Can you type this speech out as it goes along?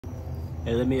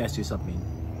Hey, let me ask you something.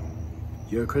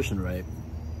 You're a Christian, right?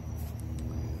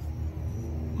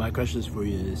 My question for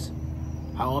you is,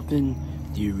 how often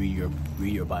do you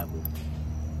read your Bible?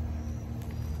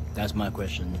 That's my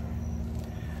question.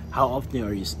 How often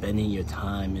are you spending your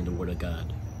time in the Word of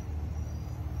God?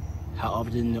 How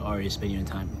often are you spending your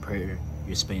time in prayer?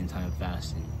 You're spending time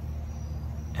fasting?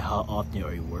 And how often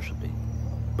are you worshiping?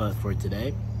 But for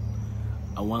today,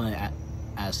 I want to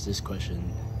ask this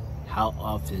question. How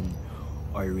often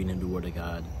are you reading the Word of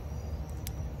God?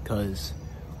 Because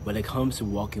when it comes to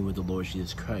walking with the Lord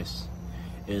Jesus Christ,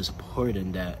 it is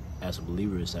important that as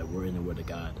believers that we're in the Word of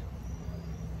God,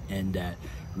 and that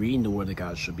reading the Word of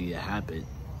God should be a habit,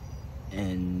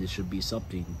 and it should be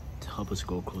something to help us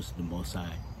go closer to the Most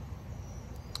High.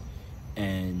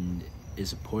 And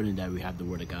it's important that we have the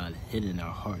Word of God hidden in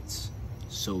our hearts,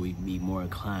 so we be more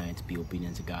inclined to be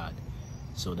obedient to God,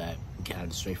 so that we can have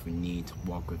the strength we need to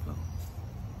walk with Him.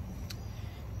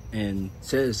 And it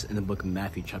says in the book of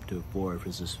Matthew chapter 4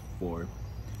 verses 4,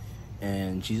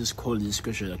 and Jesus quoted this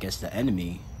scripture against the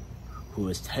enemy who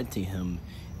was tempting him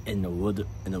in the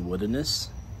wilderness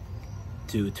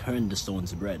to turn the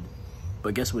stones to bread.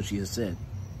 But guess what Jesus said?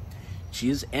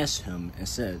 Jesus answered him and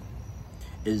said,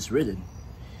 "It is written,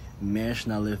 man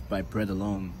shall not live by bread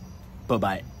alone, but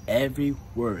by every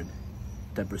word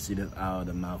that proceedeth out of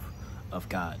the mouth of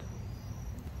God."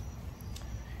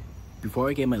 Before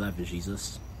I gave my life to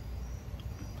Jesus,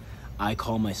 I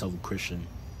call myself a Christian.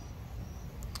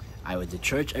 I went to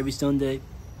church every Sunday,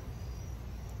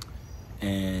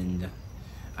 and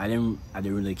I didn't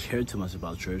really care too much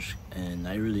about church, and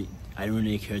I didn't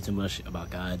really care too much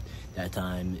about God that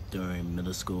time during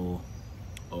middle school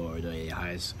or the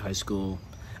high school.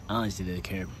 I honestly didn't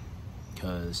care,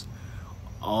 because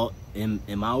in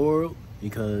my world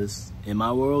it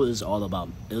was all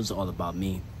about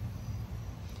me.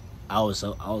 I was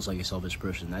like a selfish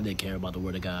person. I didn't care about the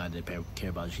Word of God. I didn't care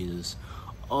about Jesus.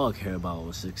 All I cared about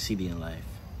was succeeding in life.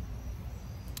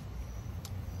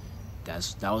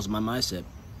 That was my mindset.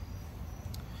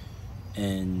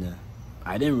 And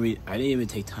I didn't even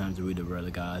take time to read the Word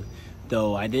of God.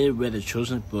 Though I did read a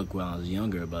children's book when I was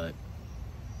younger, but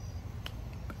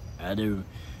that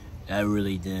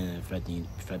really didn't affect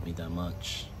me that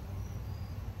much.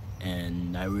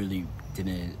 And I really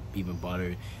didn't even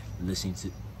bother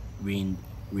reading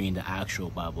the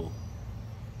actual Bible,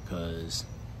 because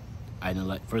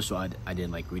first of all, I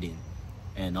didn't like reading,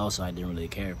 and also I didn't really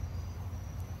care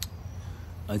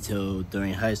until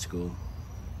during high school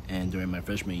and during my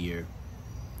freshman year.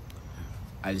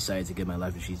 I decided to give my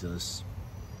life to Jesus,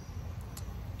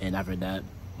 and after that,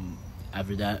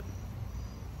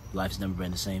 life's never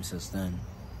been the same since then.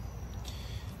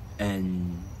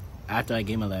 And after I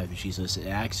gave my life to Jesus, and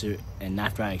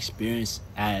after I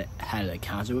had an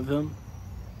encounter with Him,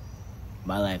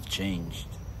 my life changed.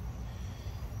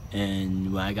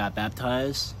 And when I got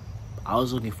baptized, I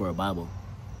was looking for a Bible,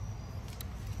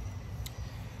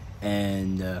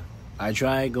 and I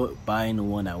tried buying the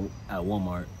one at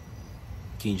Walmart,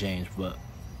 King James, but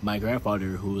my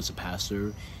grandfather, who was a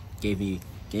pastor, gave me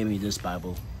this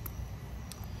Bible.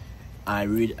 I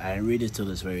read it till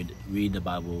this very read the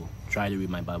Bible. Try to read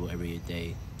my Bible every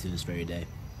day to this very day.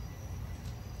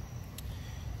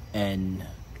 And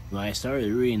when I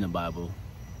started reading the Bible,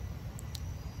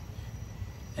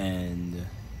 and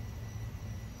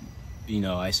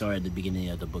I started at the beginning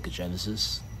of the book of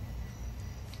Genesis,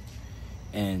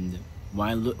 and when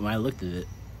I looked at it,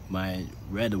 when I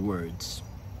read the words,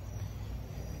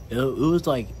 it was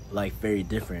like very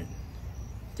different.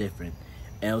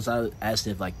 And it was as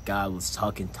if like God was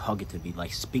talking to me,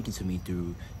 like speaking to me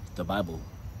through the Bible.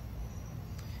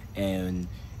 And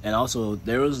also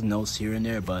there was notes here and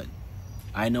there, but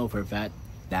I know for a fact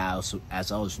that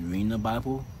as I was reading the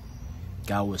Bible,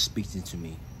 God was speaking to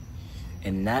me,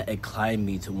 and that inclined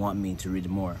me to want me to read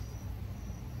more.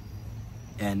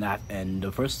 And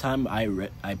the first time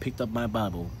I picked up my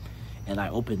Bible and I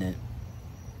opened it,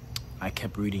 I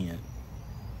kept reading it.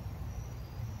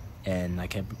 And I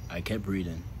kept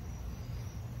reading,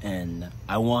 and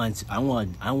I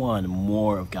wanted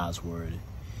more of God's Word.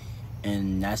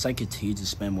 And as I continued to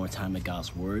spend more time in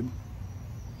God's Word,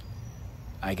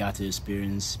 I got to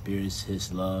experience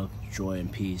His love, joy,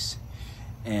 and peace.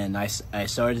 And I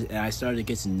started to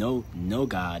get to know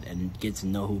God and get to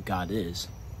know who God is.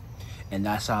 And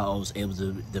that's how I was able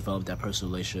to develop that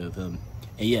personal relationship with Him.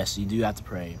 And yes, you do have to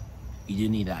pray. You do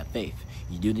need that faith.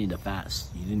 You do need to fast.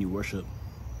 You do need worship.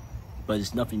 But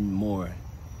it's nothing more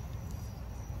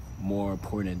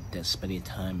important than spending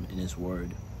time in His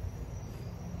Word.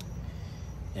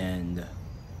 And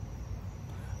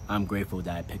I'm grateful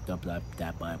that I picked up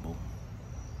that Bible,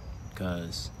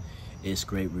 because it's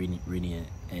great reading it,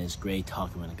 and it's great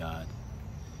talking with God.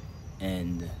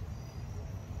 And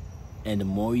the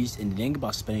thing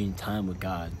about spending time with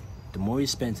God, the more you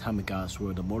spend time with God's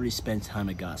word, the more you spend time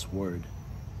with God's word,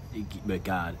 with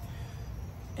God,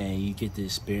 and you get to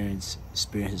experience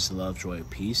His love, joy,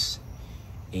 peace,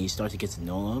 and you start to get to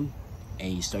know Him,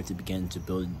 and you start to begin to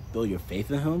build your faith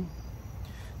in Him.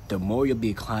 The more you'll be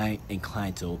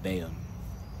inclined to obey Him.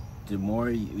 The more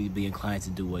you'll be inclined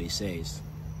to do what He says.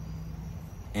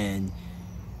 And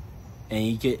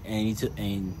He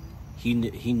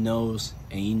knows,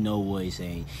 and you know what He's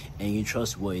saying, and you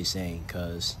trust what He's saying,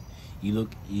 because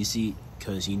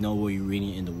because you know what you're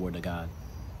reading in the Word of God.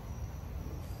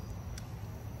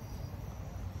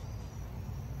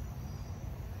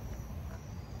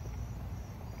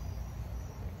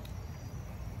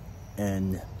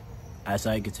 And as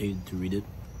I continue to read it,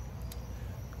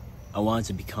 I wanted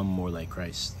to become more like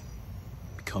Christ,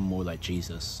 become more like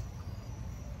Jesus.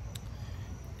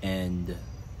 And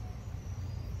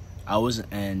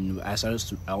as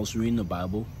I was reading the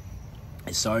Bible,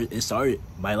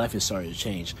 my life has started to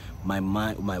change. My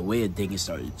way of thinking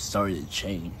started to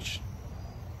change.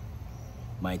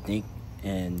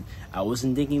 And I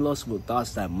wasn't thinking lustful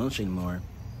thoughts that much anymore.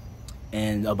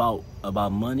 And about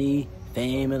money,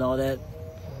 fame, and all that,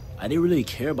 I didn't really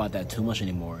care about that too much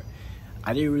anymore.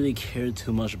 I didn't really care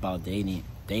too much about dating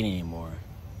anymore,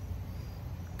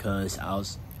 because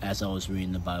as I was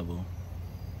reading the Bible,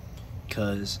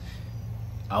 because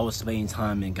I was spending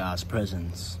time in God's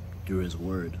presence through His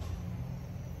Word,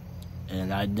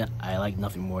 and I like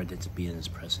nothing more than to be in His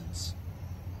presence.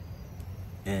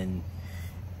 And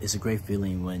it's a great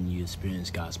feeling when you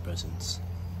experience God's presence.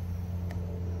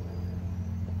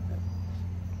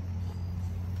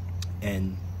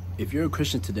 And if you're a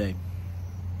Christian today,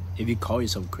 if you call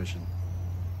yourself a Christian,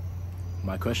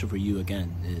 my question for you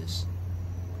again is,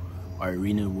 are you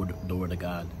reading the Word of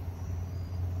God?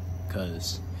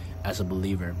 Because as a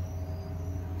believer,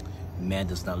 man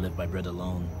does not live by bread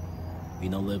alone. We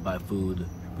don't live by food.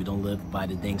 We don't live by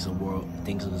the things of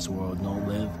this world. We don't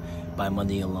live by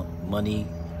money alone.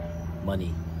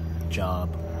 Money,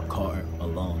 job, car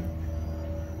alone.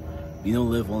 We don't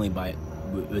live only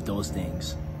with those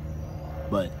things.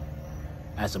 But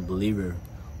as a believer,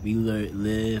 we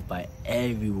live by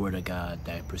every word of God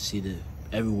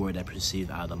every word that proceeded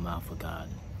out of the mouth of God.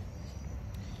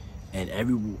 And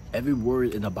every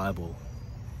word in the Bible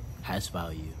has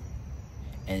value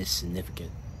and is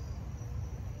significant.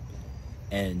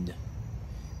 And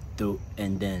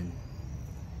then,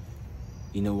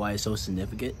 you know why it's so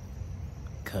significant?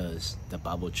 Because the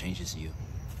Bible changes you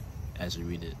as you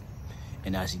read it,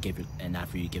 and after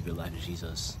you give your life to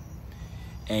Jesus.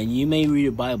 And you may read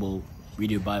your Bible,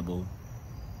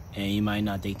 and you might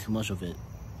not think too much of it.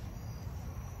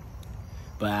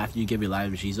 But after you give your life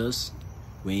to Jesus,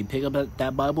 when you pick up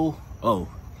that Bible,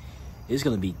 it's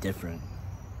gonna be different.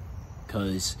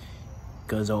 Cause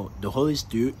the Holy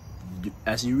Spirit,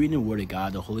 as you read the Word of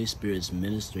God, the Holy Spirit is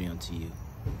ministering unto you.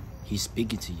 He's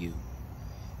speaking to you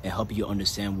and helping you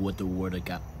understand what the Word of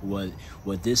God,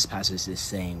 what this passage is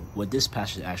saying, what this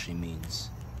passage actually means.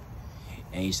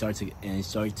 And you start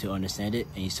to understand it,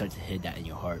 and you start to hit that in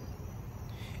your heart,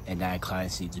 and that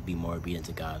inclines you to be more obedient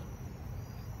to God.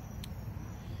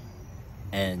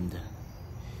 And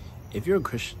if you're a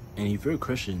Christian,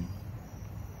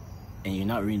 and you're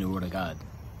not reading the Word of God,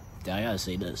 then I gotta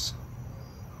say this: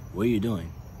 what are you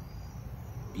doing?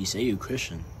 You say you're a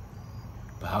Christian,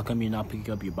 but how come you're not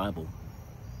picking up your Bible?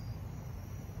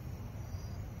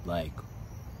 Like,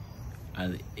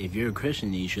 if you're a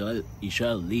Christian, you should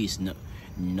at least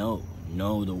know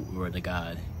the Word of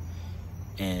God,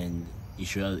 and you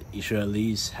should at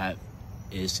least have.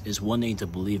 It's one thing to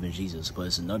believe in Jesus, but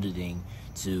it's another thing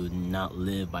to not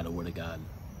live by the Word of God.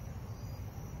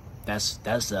 That's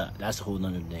a whole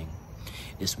nother thing.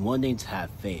 It's one thing to have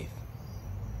faith,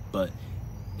 but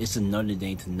it's another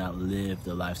thing to not live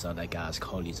the lifestyle that God's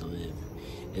called you to live.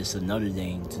 It's another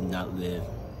thing to not live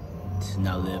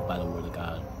by the Word of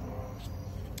God.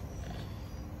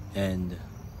 And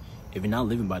if you're not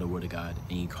living by the Word of God,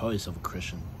 and you call yourself a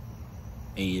Christian,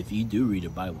 and if you do read the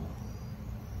Bible,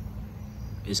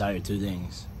 it's either two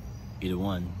things. Either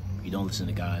one, you don't listen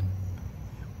to God,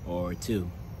 or two,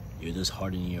 you're just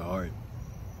hardening your heart.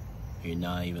 You're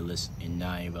not even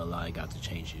allowing God to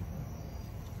change you.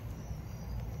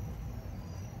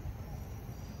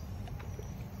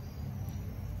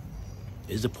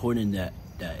 It's important that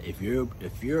if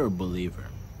you're a believer,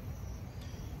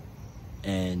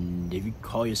 and if you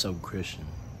call yourself a Christian,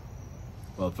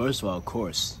 well, first of all, of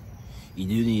course, you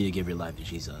do need to give your life to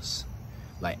Jesus.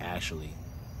 Like, actually,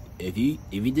 if you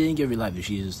didn't give your life to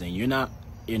Jesus, then you're not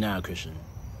a Christian.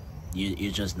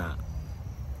 You're just not.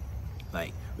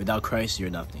 Like, without Christ, you're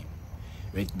nothing.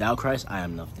 Without Christ, I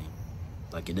am nothing.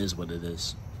 Like, it is what it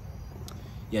is.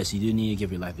 Yes, you do need to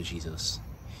give your life to Jesus.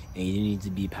 And you need to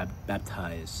be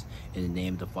baptized in the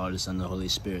name of the Father, Son, and the Holy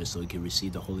Spirit, so we can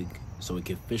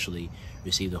officially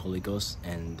receive the Holy Ghost.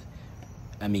 And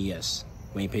I mean, yes,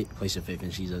 when you place your faith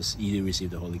in Jesus, you do receive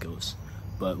the Holy Ghost.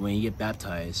 But when you get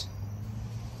baptized,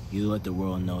 you let the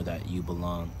world know that you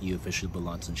officially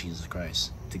belong to Jesus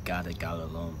Christ, to God and God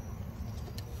alone.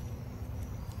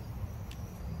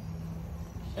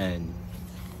 And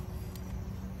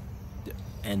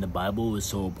the Bible is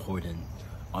so important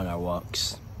on our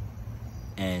walks,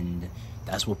 and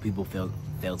that's what people fail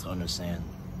to understand.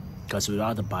 Because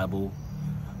without the Bible,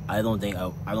 I don't think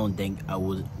I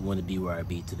would want to be where I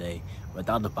be today.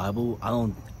 Without the Bible,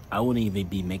 I wouldn't even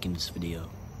be making this video.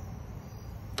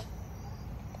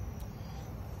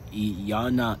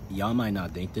 Y'all might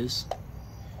not think this.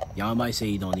 Y'all might say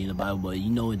you don't need the Bible, but you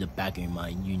know in the back of your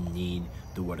mind you need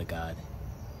the Word of God.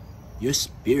 Your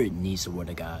spirit needs the Word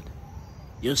of God.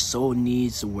 Your soul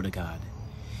needs the Word of God.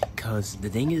 Cause the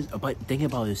thing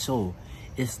about your soul,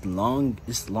 it's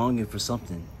longing for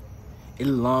something. It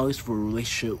longs for a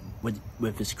relationship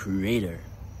with its Creator.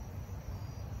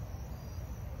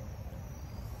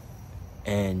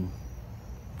 And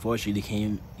fortunately,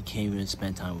 you can't even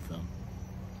spend time with Him.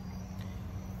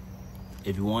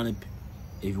 If you want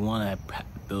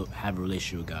to have a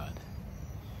relationship with God,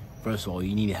 first of all,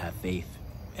 you need to have faith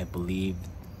and believe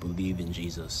in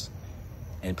Jesus,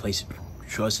 and place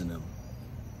trust in Him.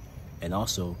 And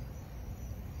also,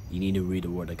 you need to read the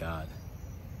Word of God,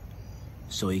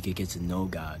 so you can get to know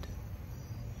God,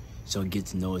 so you get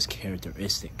to know His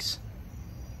characteristics,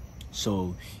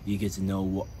 so you get to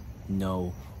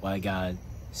know why God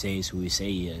says who He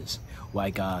say He is, why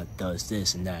God does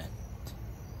this and that.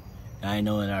 And I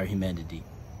know in our humanity,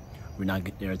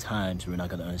 there are times we're not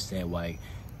going to understand why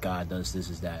God does this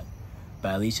or that,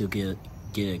 but at least you'll get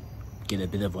a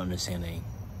bit of understanding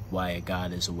why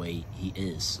God is the way He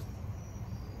is,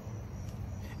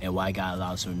 and why God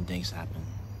allows certain things to happen.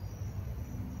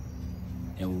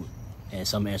 And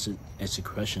some answer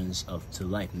questions to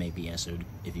life may be answered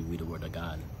if you read the Word of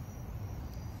God.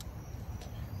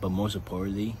 But most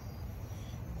importantly,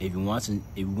 if you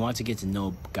want to get to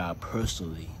know God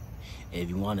personally, if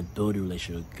you want to build a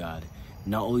relationship with God,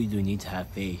 not only do you need to have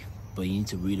faith, but you need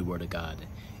to read the Word of God.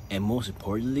 And most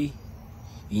importantly,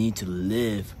 you need to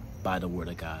live by the Word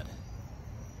of God.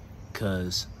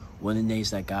 Because one of the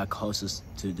things that God calls us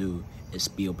to do is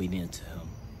be obedient to Him.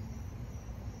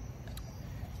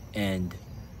 And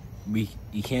you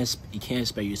can't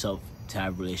expect yourself to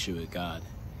have a relationship with God,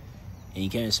 and you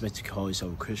can't expect to call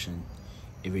yourself a Christian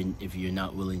if you're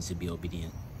not willing to be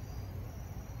obedient.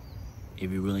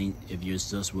 If you're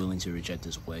just willing to reject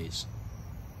His ways.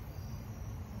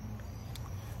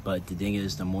 But the thing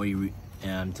is, the more you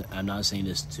and I'm not saying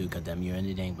this to condemn you or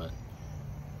anything, but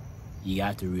you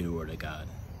have to read the Word of God.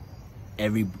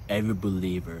 Every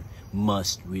believer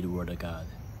must read the Word of God.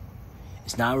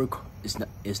 It's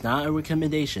not a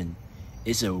recommendation.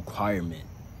 It's a requirement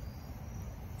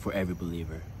for every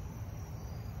believer.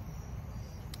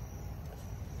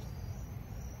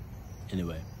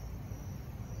 Anyway,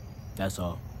 that's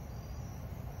all.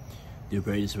 The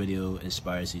greatest video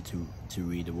inspires you to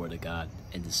read the Word of God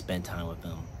and to spend time with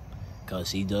Him,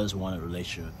 because He does want a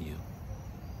relationship with you.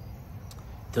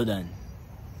 Till then,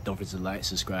 don't forget to like,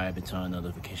 subscribe, and turn on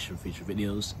notifications for future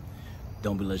videos.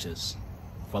 Don't be religious.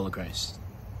 Follow Christ.